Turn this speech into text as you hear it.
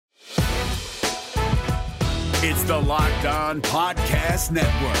It's the Locked On Podcast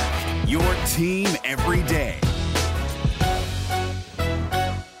Network, your team every day.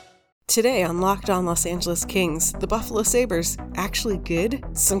 Today on Locked On Los Angeles Kings, the Buffalo Sabres actually good?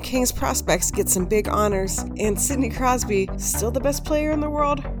 Some Kings prospects get some big honors, and Sidney Crosby still the best player in the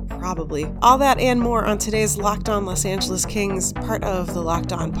world? Probably. All that and more on today's Locked On Los Angeles Kings, part of the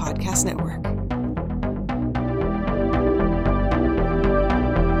Locked On Podcast Network.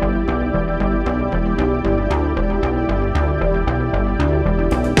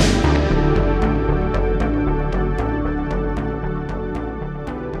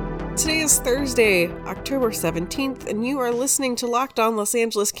 Today is Thursday, October 17th, and you are listening to Locked On Los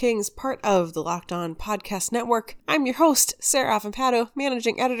Angeles Kings, part of the Locked On Podcast Network. I'm your host, Sarah Avampato,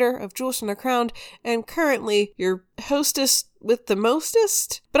 managing editor of Jewels from the Crown, and currently your hostess with the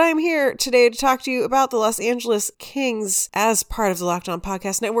mostest. But I'm here today to talk to you about the Los Angeles Kings as part of the Locked On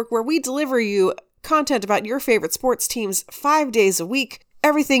Podcast Network, where we deliver you content about your favorite sports teams 5 days a week.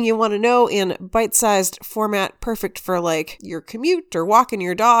 Everything you want to know in bite-sized format, perfect for like your commute or walking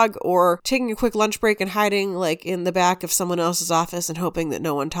your dog or taking a quick lunch break and hiding like in the back of someone else's office and hoping that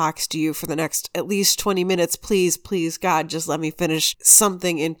no one talks to you for the next at least 20 minutes. Please, God, just let me finish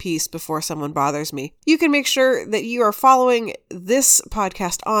something in peace before someone bothers me. You can make sure that you are following this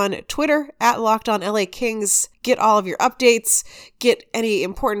podcast on Twitter at LockedOnLAKings. Get all of your updates, get any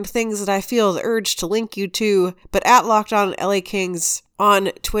important things that I feel the urge to link you to, but at LockedOnLAKings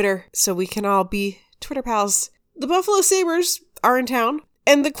on Twitter, so we can all be Twitter pals. The Buffalo Sabres are in town,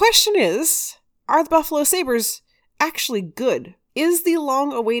 and the question is, are the Buffalo Sabres actually good? Is the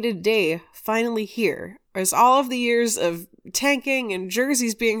long-awaited day finally here? Or is all of the years of tanking and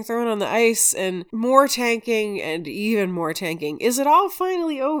jerseys being thrown on the ice and more tanking and even more tanking, is it all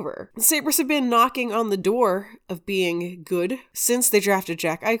finally over? The Sabres have been knocking on the door of being good since they drafted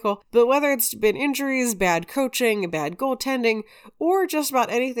Jack Eichel, but whether it's been injuries, bad coaching, bad goaltending, or just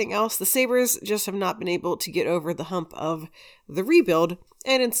about anything else, the Sabres just have not been able to get over the hump of the rebuild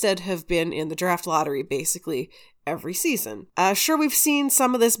and instead have been in the draft lottery basically every season. Sure, we've seen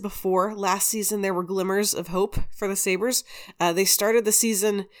some of this before. Last season, there were glimmers of hope for the Sabres. They started the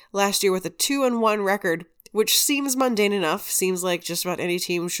season last year with a 2-1 record, which seems mundane enough. Seems like just about any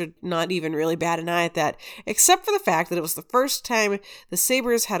team should not even really bat an eye at that, except for the fact that it was the first time the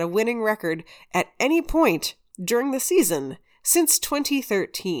Sabres had a winning record at any point during the season since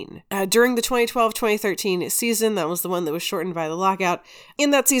 2013. During the 2012-2013 season, that was the one that was shortened by the lockout. In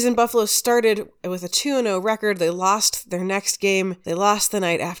that season, Buffalo started with a 2-0 record. They lost their next game. They lost the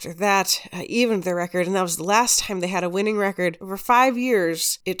night after that, evened their record, and that was the last time they had a winning record. Over 5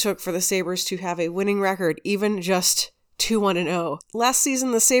 years, it took for the Sabres to have a winning record, even just 2-1-0. Last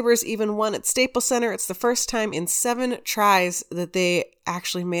season, the Sabres even won at Staples Center. It's the first time in 7 tries that they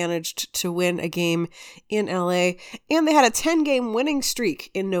actually managed to win a game in LA. And they had a 10-game winning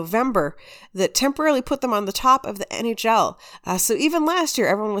streak in November that temporarily put them on the top of the NHL. So even last year,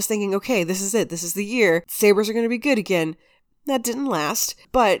 everyone was thinking, okay, this is it. This is the year. Sabres are going to be good again. That didn't last,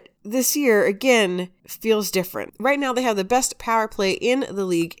 but this year, again, feels different. Right now, they have the best power play in the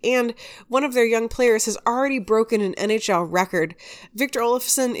league, and one of their young players has already broken an NHL record. Victor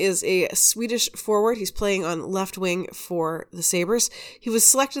Olofsson is a Swedish forward. He's playing on left wing for the Sabres. He was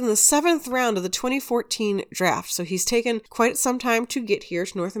selected in the 7th round of the 2014 draft, so he's taken quite some time to get here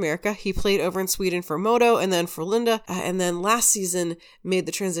to North America. He played over in Sweden for Modo and then for Linda, and then last season made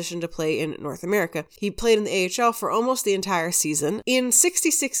the transition to play in North America. He played in the AHL for almost the entire season. In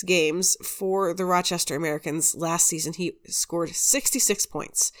 66 games for the Rochester Americans last season, he scored 66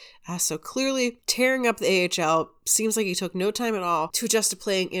 points. So clearly tearing up the AHL. Seems like he took no time at all to adjust to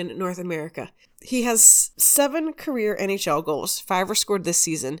playing in North America. He has 7 career NHL goals. 5 were scored this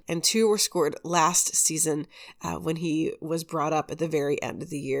season, and 2 were scored last season when he was brought up at the very end of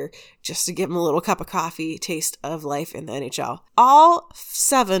the year, just to give him a little cup of coffee taste of life in the NHL. All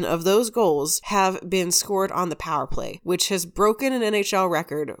 7 of those goals have been scored on the power play, which has broken an NHL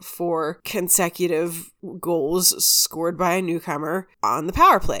record for consecutive goals scored by a newcomer on the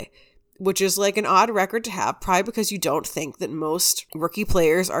power play, which is like an odd record to have, probably because you don't think that most rookie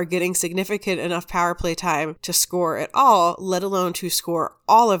players are getting significant enough power play time to score at all, let alone to score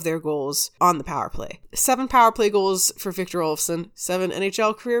all of their goals on the power play. 7 power play goals for Victor Olofsson, 7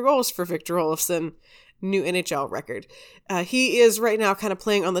 NHL career goals for Victor Olofsson. new NHL record. He is right now kind of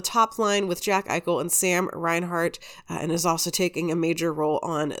playing on the top line with Jack Eichel and Sam Reinhart, and is also taking a major role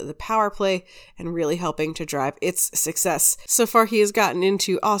on the power play and really helping to drive its success. So far, he has gotten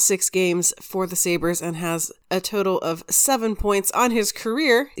into all 6 games for the Sabres and has a total of 7 points on his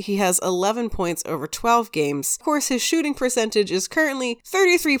career. He has 11 points over 12 games. Of course, his shooting percentage is currently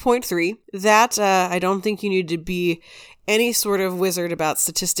 33.3. That, I don't think you need to be any sort of wizard about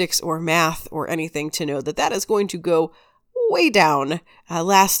statistics or math or anything to know that that is going to go way down.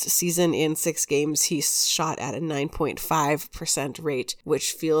 Last season in 6 games, he shot at a 9.5% rate,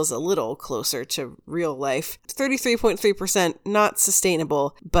 which feels a little closer to real life. 33.3%, not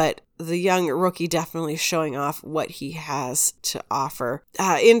sustainable, but the young rookie definitely showing off what he has to offer.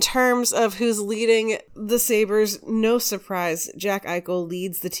 In terms of who's leading the Sabres, no surprise, Jack Eichel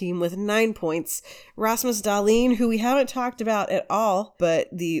leads the team with 9 points. Rasmus Dahlin, who we haven't talked about at all, but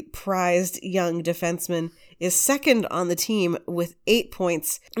the prized young defenseman, is second on the team with 8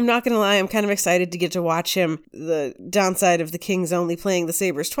 points. I'm not going to lie, I'm kind of excited to get to watch him. The downside of the Kings only playing the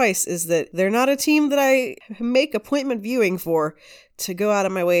Sabres twice is that they're not a team that I make appointment viewing for to go out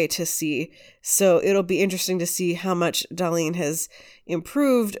of my way to see. So it'll be interesting to see how much Dahlin has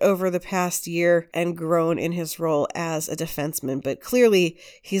improved over the past year and grown in his role as a defenseman. But clearly,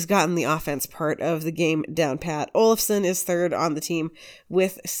 he's gotten the offense part of the game down pat. Olofsson is third on the team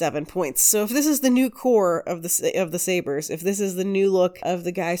with 7 points. So if this is the new core of the Sabres, if this is the new look of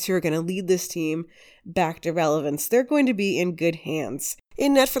the guys who are going to lead this team back to relevance, they're going to be in good hands.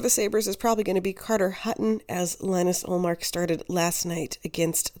 In net for the Sabres is probably going to be Carter Hutton, as Linus Ullmark started last night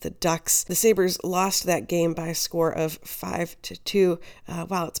against the Ducks. The Sabres lost that game by a score of 5-2.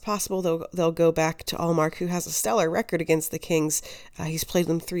 While it's possible they'll go back to Ullmark, who has a stellar record against the Kings. He's played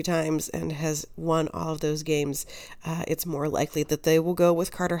them 3 times and has won all of those games. It's more likely that they will go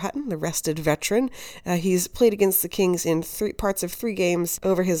with Carter Hutton, the rested veteran. He's played against the Kings in 3 games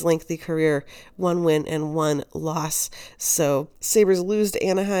over his lengthy career, 1 win and 1 loss. So Sabres lose to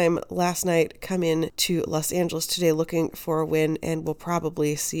Anaheim last night, come in to Los Angeles today looking for a win, and will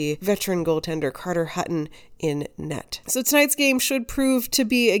probably see veteran goaltender Carter Hutton in net. So tonight's game should prove to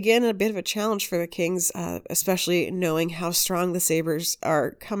be, again, a bit of a challenge for the Kings, especially knowing how strong the Sabres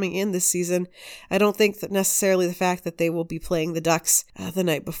are coming in this season. I don't think that necessarily the fact that they will be playing the Ducks the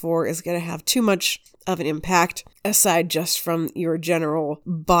night before is going to have too much of an impact, aside just from your general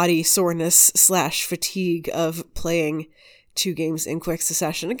body soreness / fatigue of playing 2 games in quick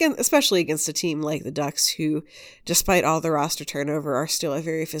succession, again, especially against a team like the Ducks, who, despite all the roster turnover, are still a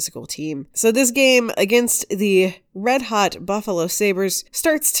very physical team. So this game against the red-hot Buffalo Sabres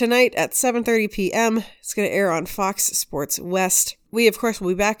starts tonight at 7:30 p.m. It's going to air on Fox Sports West. We, of course,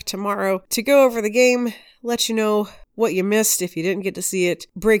 will be back tomorrow to go over the game, let you know what you missed if you didn't get to see it,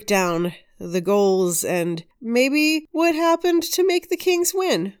 break down the goals, and maybe what happened to make the Kings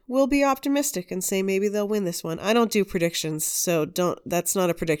win. We'll be optimistic and say maybe they'll win this one. I don't do predictions, so that's not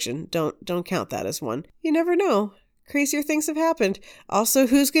a prediction. Don't count that as one. You never know. Crazier things have happened. Also,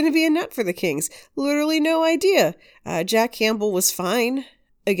 who's going to be in net for the Kings? Literally no idea. Jack Campbell was fine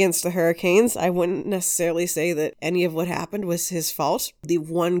against the Hurricanes. I wouldn't necessarily say that any of what happened was his fault. The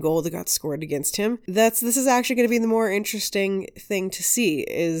 1 goal that got scored against him. This is actually going to be the more interesting thing to see.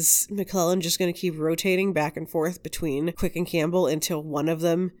 Is McClellan just going to keep rotating back and forth between Quick and Campbell until one of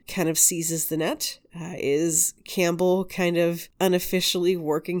them kind of seizes the net? Is Campbell kind of unofficially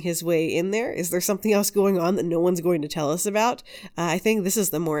working his way in there? Is there something else going on that no one's going to tell us about? I think this is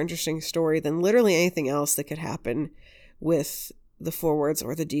the more interesting story than literally anything else that could happen with the forwards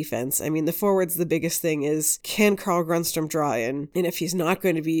or the defense. I mean, the forwards, the biggest thing is, can Carl Grundstrom draw in? And if he's not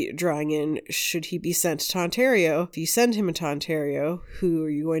going to be drawing in, should he be sent to Ontario? If you send him to Ontario, who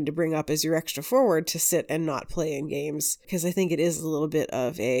are you going to bring up as your extra forward to sit and not play in games? Because I think it is a little bit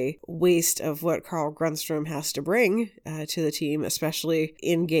of a waste of what Carl Grundstrom has to bring to the team, especially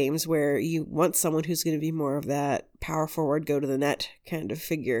in games where you want someone who's going to be more of that power forward, go to the net kind of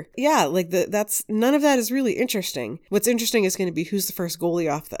figure. Yeah, that's none of that is really interesting. What's interesting is going to be who's the first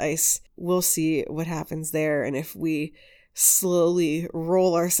goalie off the ice. We'll see what happens there, and if we slowly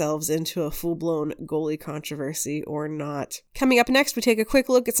roll ourselves into a full-blown goalie controversy or not. Coming up next, we take a quick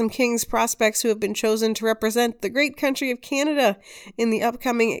look at some Kings prospects who have been chosen to represent the great country of Canada in the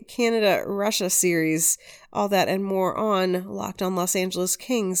upcoming Canada-Russia series. All that and more on Locked On Los Angeles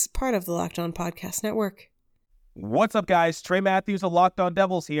Kings, part of the Locked On Podcast Network. What's up, guys? Trey Matthews of Locked On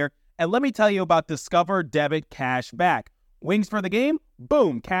Devils here, and let me tell you about Discover Debit Cash Back. Wings for the game?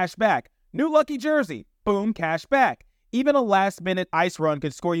 Boom, cash back. New lucky jersey? Boom, cash back. Even a last-minute ice run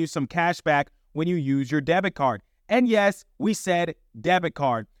could score you some cash back when you use your debit card. And yes, we said debit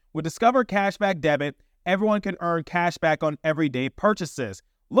card. With Discover Cashback Debit, everyone can earn cash back on everyday purchases.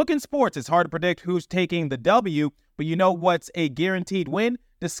 Look, in sports, it's hard to predict who's taking the W, but you know what's a guaranteed win?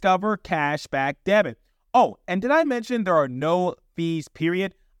 Discover Cashback Debit. Oh, and did I mention there are no fees,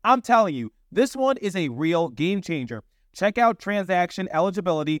 period? I'm telling you, this one is a real game changer. Check out transaction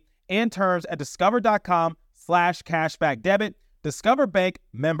eligibility and terms at discover.com/cashbackdebit. Discover Bank,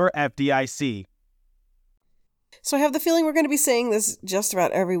 member FDIC. So I have the feeling we're going to be saying this just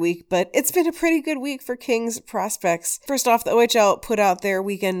about every week, but it's been a pretty good week for Kings prospects. First off, the OHL put out their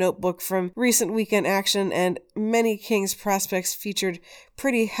weekend notebook from recent weekend action, and many Kings prospects featured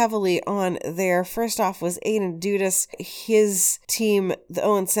pretty heavily on there. First off was Aiden Dudas. His team, the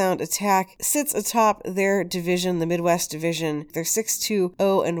Owen Sound Attack, sits atop their division, the Midwest Division. They're 6-2,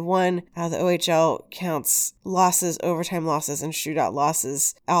 0-1. The OHL counts losses, overtime losses, and shootout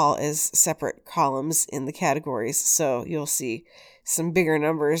losses all as separate columns in the categories. So you'll see some bigger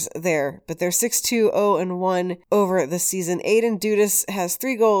numbers there. But they're 6-2, 0-1 over the season. Aiden Dudas has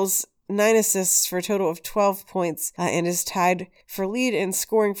 3 goals, 9 assists for a total of 12 points and is tied for lead in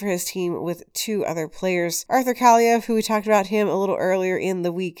scoring for his team with 2 other players. Arthur Kaliev, who we talked about him a little earlier in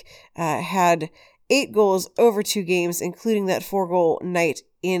the week, had 8 goals over 2 games, including that 4-goal night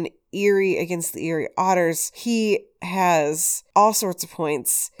in Erie against the Erie Otters. He has all sorts of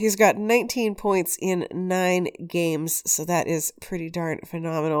points. He's got 19 points in 9 games, so that is pretty darn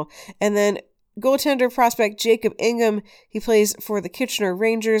phenomenal. And then goaltender prospect Jacob Ingham, he plays for the Kitchener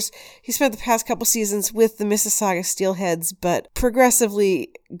Rangers. He spent the past couple seasons with the Mississauga Steelheads, but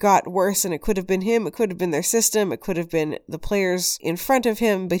progressively got worse, and it could have been him, it could have been their system, it could have been the players in front of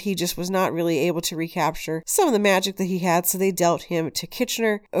him, but he just was not really able to recapture some of the magic that he had, so they dealt him to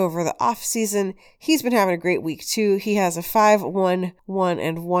Kitchener over the offseason. He's been having a great week too. He has a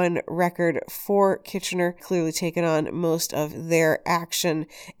 5-1-1-1 record for Kitchener, clearly taken on most of their action,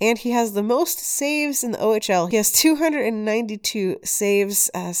 and he has the most saves in the OHL. He has 292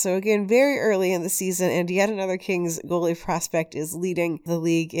 saves, so again, very early in the season, and yet another Kings goalie prospect is leading the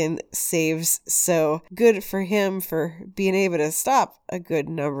league in saves, so good for him for being able to stop a good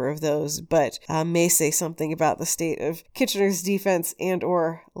number of those, but may say something about the state of Kitchener's defense and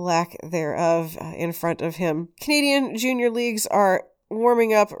or lack thereof in front of him. Canadian junior leagues are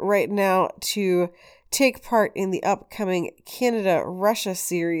warming up right now to take part in the upcoming Canada-Russia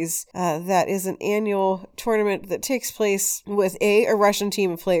series. That is an annual tournament that takes place with a Russian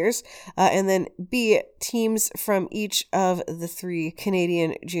team of players, and then B, teams from each of the 3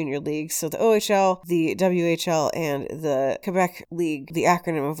 Canadian junior leagues. So the OHL, the WHL, and the Quebec League, the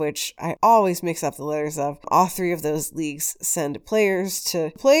acronym of which I always mix up the letters of. All 3 of those leagues send players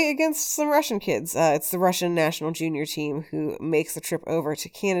to play against some Russian kids. It's the Russian national junior team who makes the trip over to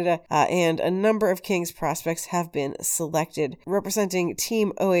Canada, and a number of Kings prospects have been selected. Representing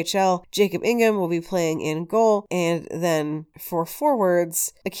Team OHL, Jacob Ingham will be playing in goal, and then for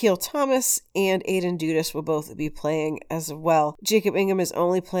forwards, Akil Thomas and Aiden Dudas will both be playing as well. Jacob Ingham is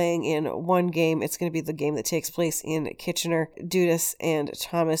only playing in 1 game. It's going to be the game that takes place in Kitchener. Dudas and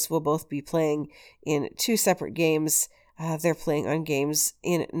Thomas will both be playing in 2 separate games. They're playing on games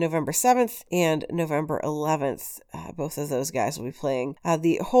in November 7th and November 11th. Both of those guys will be playing.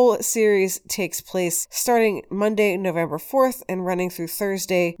 The whole series takes place starting Monday, November 4th and running through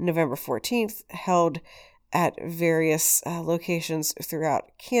Thursday, November 14th, held at various locations throughout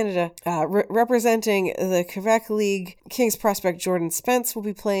Canada. Representing the Quebec League, Kings prospect Jordan Spence will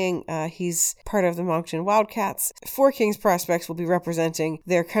be playing. He's part of the Moncton Wildcats. 4 Kings prospects will be representing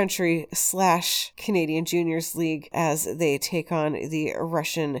their country / Canadian Juniors League as they take on the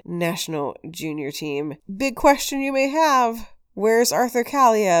Russian national junior team. Big question you may have, where's Arthur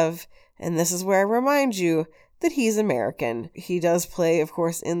Kaliev? And this is where I remind you that he's American. He does play, of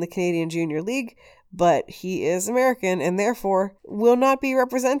course, in the Canadian Junior League, but he is American and therefore will not be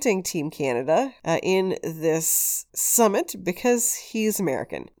representing Team Canada in this summit because he's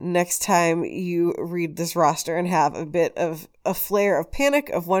American. Next time you read this roster and have a bit of a flare of panic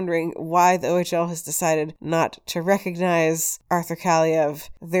of wondering why the OHL has decided not to recognize Arthur Kaliev,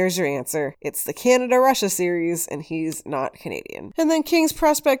 there's your answer. It's the Canada-Russia series, and he's not Canadian. And then Kings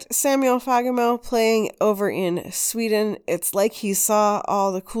prospect Samuel Fagemo playing over in Sweden. It's like he saw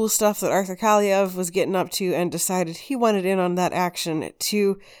all the cool stuff that Arthur Kaliev was getting up to and decided he wanted in on that action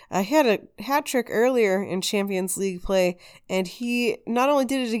too. He had a hat trick earlier in Champions League play, and he not only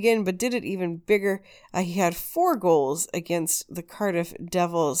did it again, but did it even bigger. He had 4 goals against the Cardiff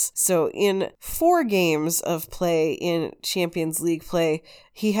Devils. So in 4 games of play in Champions League play,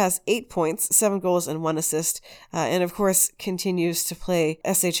 He has 8 points, 7 goals, and 1 assist, and of course continues to play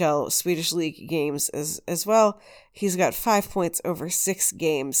SHL Swedish League games as well. He's got 5 points over 6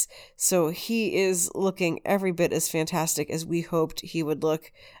 games, so he is looking every bit as fantastic as we hoped he would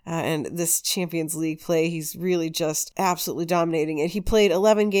look. And this Champions League play, he's really just absolutely dominating it. He played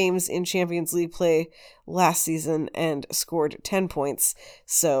 11 games in Champions League play last season and scored 10 points,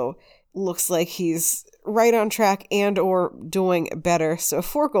 so looks like he's right on track and or doing better. So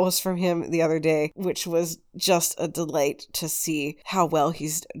 4 goals from him the other day, which was just a delight to see how well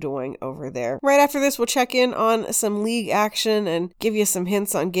he's doing over there. Right after this, we'll check in on some league action and give you some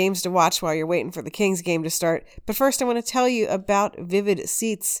hints on games to watch while you're waiting for the Kings game to start. But first, I want to tell you about Vivid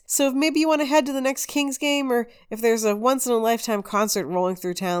Seats. So if maybe you want to head to the next Kings game, or if there's a once-in-a-lifetime concert rolling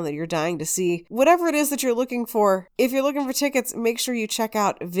through town that you're dying to see, whatever it is that you're looking for, if you're looking for tickets, make sure you check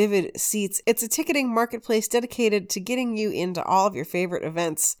out Vivid Seats. It's a ticketing marketplace dedicated to getting you into all of your favorite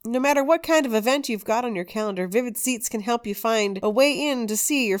events. No matter what kind of event you've got on your calendar, Vivid Seats can help you find a way in to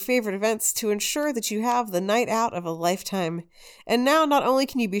see your favorite events to ensure that you have the night out of a lifetime. And now, not only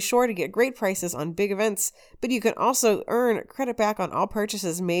can you be sure to get great prices on big events, but you can also earn credit back on all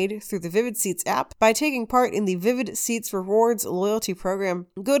purchases made through the Vivid Seats app by taking part in the Vivid Seats Rewards loyalty program.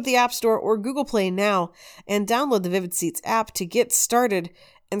 Go to the App Store or Google Play now and download the Vivid Seats app to get started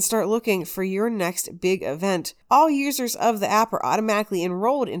and start looking for your next big event. All users of the app are automatically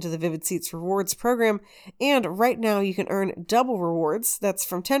enrolled into the Vivid Seats Rewards program, and right now you can earn double rewards. That's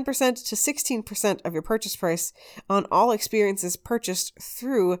from 10% to 16% of your purchase price on all experiences purchased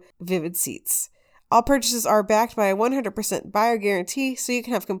through Vivid Seats. All purchases are backed by a 100% buyer guarantee, so you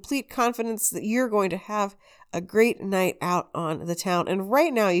can have complete confidence that you're going to have a great night out on the town. And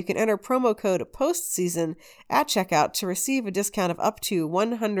right now you can enter promo code POSTSEASON at checkout to receive a discount of up to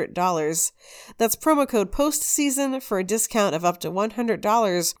 $100. That's promo code POSTSEASON for a discount of up to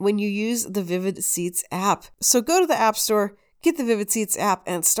 $100 when you use the Vivid Seats app. So go to the App Store, get the Vivid Seats app,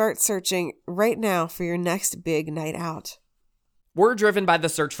 and start searching right now for your next big night out. We're driven by the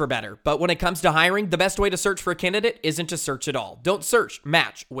search for better, but when it comes to hiring, the best way to search for a candidate isn't to search at all. Don't search,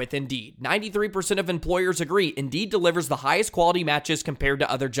 match with Indeed. 93% of employers agree Indeed delivers the highest quality matches compared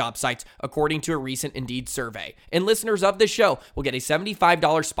to other job sites, according to a recent Indeed survey. And listeners of this show will get a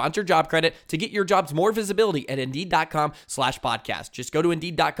 $75 sponsored job credit to get your jobs more visibility at Indeed.com/podcast. Just go to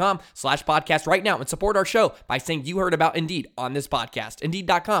Indeed.com/podcast right now and support our show by saying you heard about Indeed on this podcast.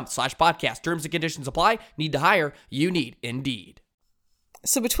 Indeed.com/podcast. Terms and conditions apply. Need to hire? You need Indeed.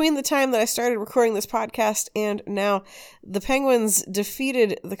 So between the time that I started recording this podcast and now, the Penguins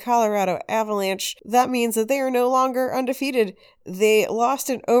defeated the Colorado Avalanche. That means that they are no longer undefeated. They lost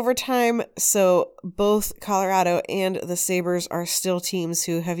in overtime, so both Colorado and the Sabres are still teams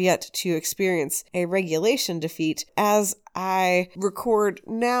who have yet to experience a regulation defeat. As I record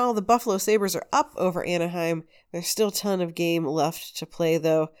now, the Buffalo Sabres are up over Anaheim. There's still a ton of game left to play,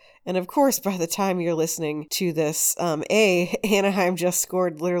 though. And of course, by the time you're listening to this, Anaheim just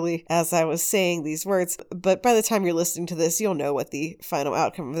scored literally as I was saying these words. But by the time you're listening to this, you'll know what the final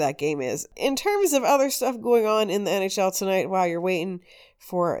outcome of that game is. In terms of other stuff going on in the NHL tonight while you're waiting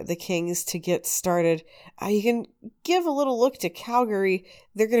for the Kings to get started, you can give a little look to Calgary.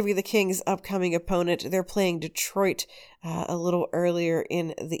 They're going to be the Kings' upcoming opponent. They're playing Detroit a little earlier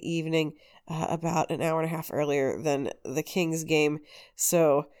in the evening, about an hour and a half earlier than the Kings game.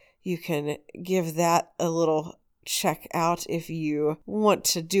 So you can give that a little check out if you want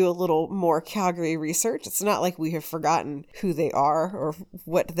to do a little more Calgary research. It's not like we have forgotten who they are or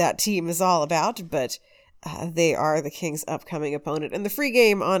what that team is all about, but they are the Kings' upcoming opponent. And the free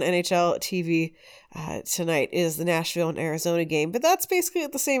game on NHL TV tonight is the Nashville and Arizona game, but that's basically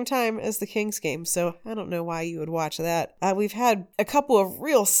at the same time as the Kings game, so I don't know why you would watch that. We've had a couple of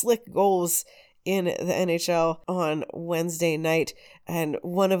real slick goals in the NHL on Wednesday night, and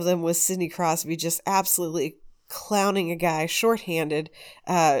one of them was Sidney Crosby just absolutely clowning a guy shorthanded,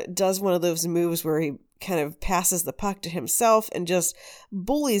 does one of those moves where he kind of passes the puck to himself and just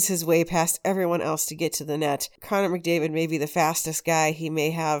bullies his way past everyone else to get to the net. Connor McDavid may be the fastest guy. He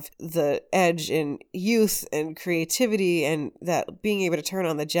may have the edge in youth and creativity and that being able to turn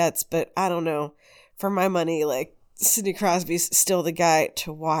on the jets, but I don't know. For my money, Sidney Crosby's still the guy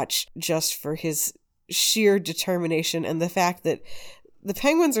to watch just for his sheer determination and the fact that the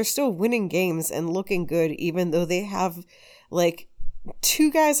Penguins are still winning games and looking good, even though they have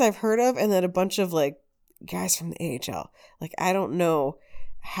 2 guys I've heard of and then a bunch of guys from the AHL. I don't know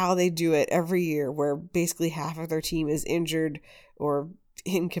how they do it every year where basically half of their team is injured or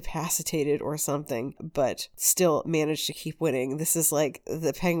incapacitated or something, but still manage to keep winning. This is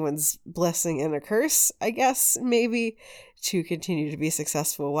the Penguins' blessing and a curse, I guess, maybe, to continue to be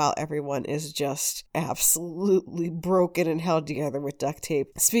successful while everyone is just absolutely broken and held together with duct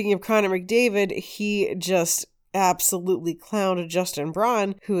tape. Speaking of Connor McDavid, he just absolutely clowned Justin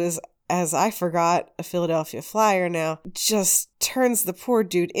Braun, who is, as I forgot, a Philadelphia Flyer now, just turns the poor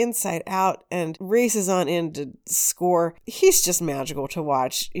dude inside out and races on in to score. He's just magical to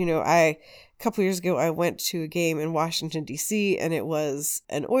watch. A couple years ago, I went to a game in Washington, D.C., and it was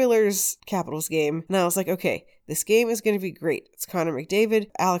an Oilers-Capitals game. And I was like, okay, this game is going to be great. It's Connor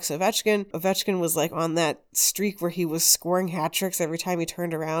McDavid, Alex Ovechkin. Ovechkin was like on that streak where he was scoring hat tricks every time he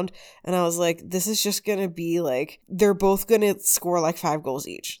turned around. And I was like, this is just going to be like, they're both going to score like 5 goals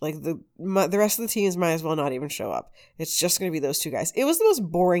each. Like the rest of the teams might as well not even show up. It's just going to be those two guys. It was the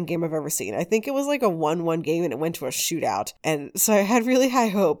most boring game I've ever seen. I think it was like a 1-1 game and it went to a shootout. And so I had really high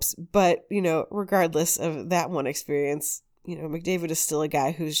hopes, but regardless of that one experience, McDavid is still a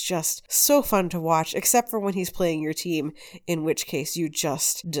guy who's just so fun to watch, except for when he's playing your team, in which case you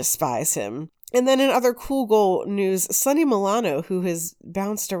just despise him. And then in other cool goal news, Sonny Milano, who has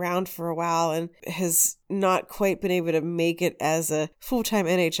bounced around for a while and has not quite been able to make it as a full-time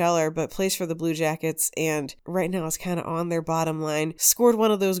NHLer, but plays for the Blue Jackets and right now is kind of on their bottom line, scored one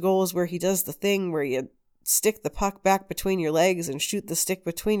of those goals where he does the thing where you stick the puck back between your legs and shoot the stick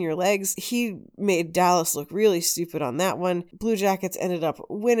between your legs. He made Dallas look really stupid on that one. Blue Jackets ended up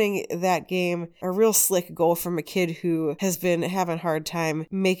winning that game. A real slick goal from a kid who has been having a hard time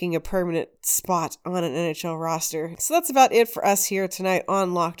making a permanent spot on an NHL roster. So that's about it for us here tonight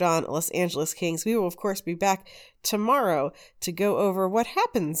on Locked On Los Angeles Kings. We will, of course, be back tomorrow to go over what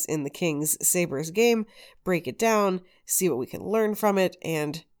happens in the Kings-Sabres game, break it down, see what we can learn from it,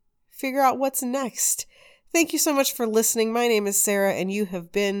 and figure out what's next. Thank you so much for listening. My name is Sarah, and you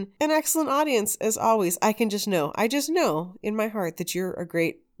have been an excellent audience, as always. I just know in my heart that you're a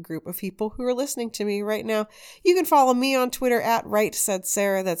great group of people who are listening to me right now. You can follow me on Twitter at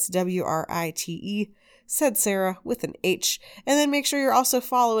WriteSaidSarah, that's WRITE, said Sarah with an H. And then make sure you're also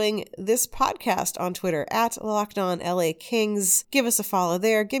following this podcast on Twitter at LockedOnLAKings. Give us a follow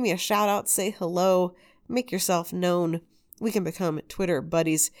there. Give me a shout out. Say hello. Make yourself known. We can become Twitter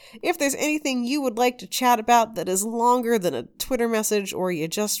buddies. If there's anything you would like to chat about that is longer than a Twitter message, or you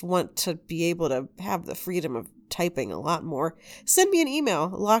just want to be able to have the freedom of typing a lot more, send me an email,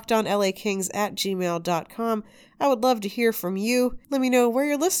 lockedonlakings@gmail.com. I would love to hear from you. Let me know where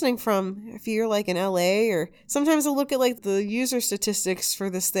you're listening from. If you're like in LA, or sometimes I look at like the user statistics for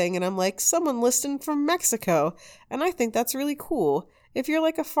this thing and I'm like, someone listened from Mexico. And I think that's really cool. If you're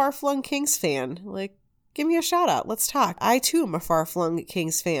like a far-flung Kings fan, like, give me a shout out. Let's talk. I too am a far-flung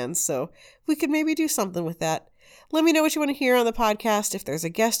Kings fan, so we could maybe do something with that. Let me know what you want to hear on the podcast. If there's a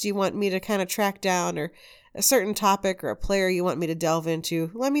guest you want me to kind of track down, or a certain topic or a player you want me to delve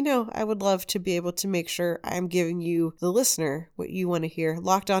into, let me know. I would love to be able to make sure I'm giving you, the listener, what you want to hear.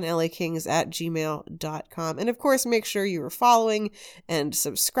 LockedOnLAKings@gmail.com. And of course, make sure you are following and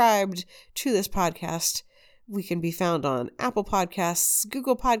subscribed to this podcast. We can be found on Apple Podcasts,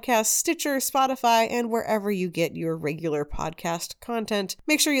 Google Podcasts, Stitcher, Spotify, and wherever you get your regular podcast content.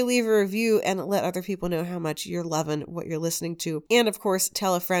 Make sure you leave a review and let other people know how much you're loving what you're listening to. And of course,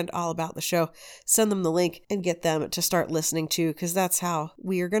 tell a friend all about the show. Send them the link and get them to start listening too, because that's how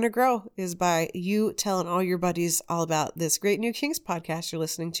we are going to grow, is by you telling all your buddies all about this great new Kings podcast you're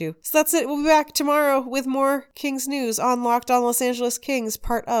listening to. So that's it. We'll be back tomorrow with more Kings news on Locked On Los Angeles Kings,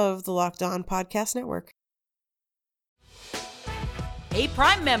 part of the Locked On Podcast Network. Hey,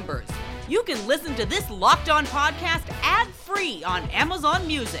 Prime members, you can listen to this Locked On podcast ad-free on Amazon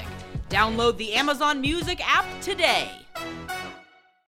Music. Download the Amazon Music app today.